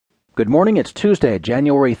Good morning, it's Tuesday,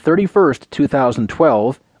 January 31st,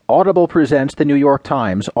 2012. Audible presents the New York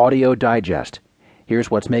Times Audio Digest. Here's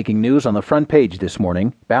what's making news on the front page this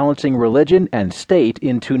morning: balancing religion and state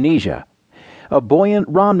in Tunisia. A buoyant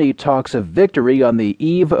Romney talks of victory on the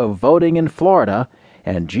eve of voting in Florida,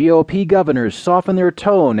 and GOP governors soften their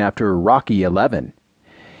tone after Rocky 11.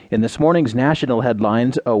 In this morning's national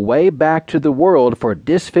headlines, a way back to the world for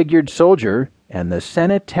disfigured soldier, and the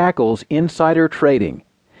Senate tackles insider trading.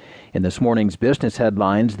 In this morning's business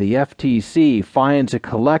headlines, the FTC fines a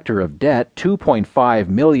collector of debt $2.5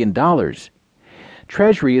 million.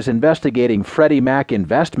 Treasury is investigating Freddie Mac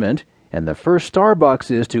investment, and the first Starbucks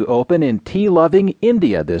is to open in tea-loving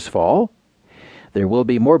India this fall. There will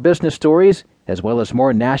be more business stories, as well as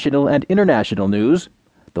more national and international news,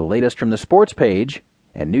 the latest from the sports page,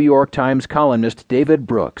 and New York Times columnist David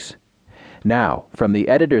Brooks. Now, from the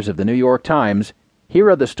editors of the New York Times, here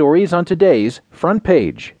are the stories on today's front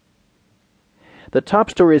page. The top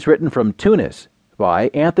story is written from Tunis by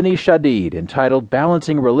Anthony Shadid, entitled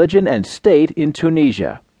Balancing Religion and State in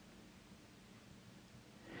Tunisia.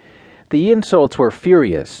 The insults were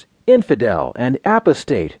furious. Infidel and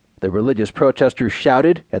apostate, the religious protesters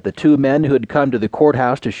shouted at the two men who had come to the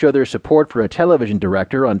courthouse to show their support for a television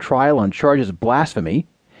director on trial on charges of blasphemy.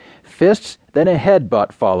 Fists, then a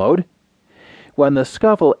headbutt followed. When the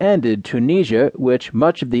scuffle ended, Tunisia, which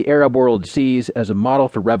much of the Arab world sees as a model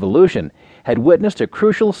for revolution, had witnessed a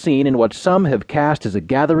crucial scene in what some have cast as a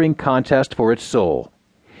gathering contest for its soul.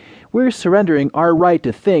 "We're surrendering our right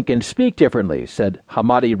to think and speak differently," said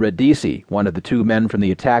Hamadi Radisi, one of the two men from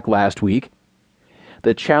the attack last week.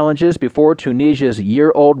 The challenges before Tunisia's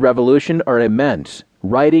year-old revolution are immense: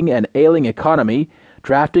 righting an ailing economy,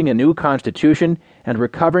 drafting a new constitution, and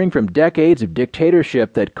recovering from decades of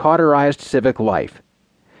dictatorship that cauterized civic life.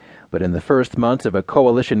 But in the first months of a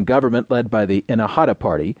coalition government led by the Ennahda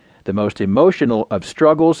Party, the most emotional of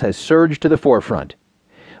struggles has surged to the forefront.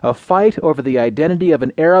 A fight over the identity of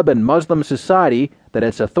an Arab and Muslim society that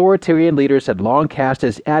its authoritarian leaders had long cast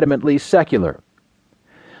as adamantly secular.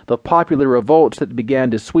 The popular revolts that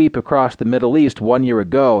began to sweep across the Middle East 1 year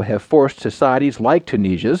ago have forced societies like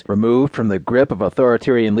Tunisia's, removed from the grip of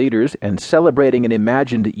authoritarian leaders and celebrating an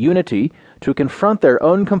imagined unity, to confront their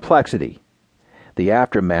own complexity. The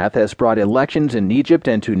aftermath has brought elections in Egypt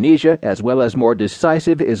and Tunisia, as well as more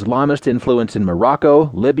decisive Islamist influence in Morocco,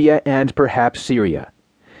 Libya, and perhaps Syria.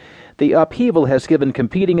 The upheaval has given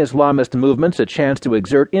competing Islamist movements a chance to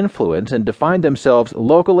exert influence and define themselves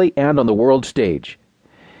locally and on the world stage.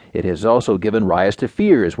 It has also given rise to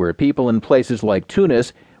fears where people in places like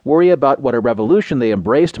Tunis worry about what a revolution they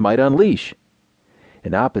embraced might unleash.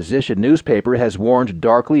 An opposition newspaper has warned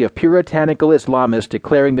darkly of puritanical Islamists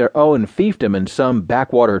declaring their own fiefdom in some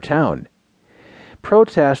backwater town.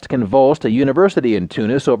 Protest convulsed a university in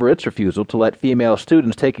Tunis over its refusal to let female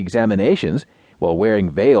students take examinations while wearing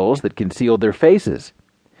veils that concealed their faces.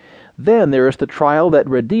 Then there is the trial that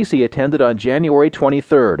Radisi attended on January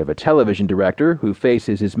 23rd of a television director who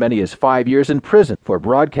faces as many as 5 years in prison for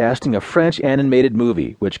broadcasting a French animated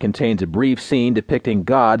movie which contains a brief scene depicting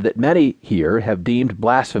God that many here have deemed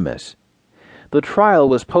blasphemous. The trial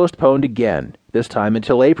was postponed again, this time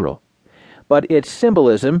until April. But its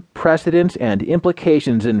symbolism, precedents, and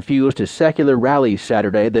implications infused a secular rally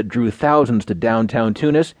Saturday that drew thousands to downtown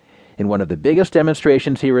Tunis in one of the biggest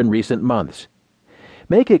demonstrations here in recent months.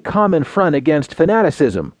 "Make a common front against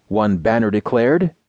fanaticism," one banner declared.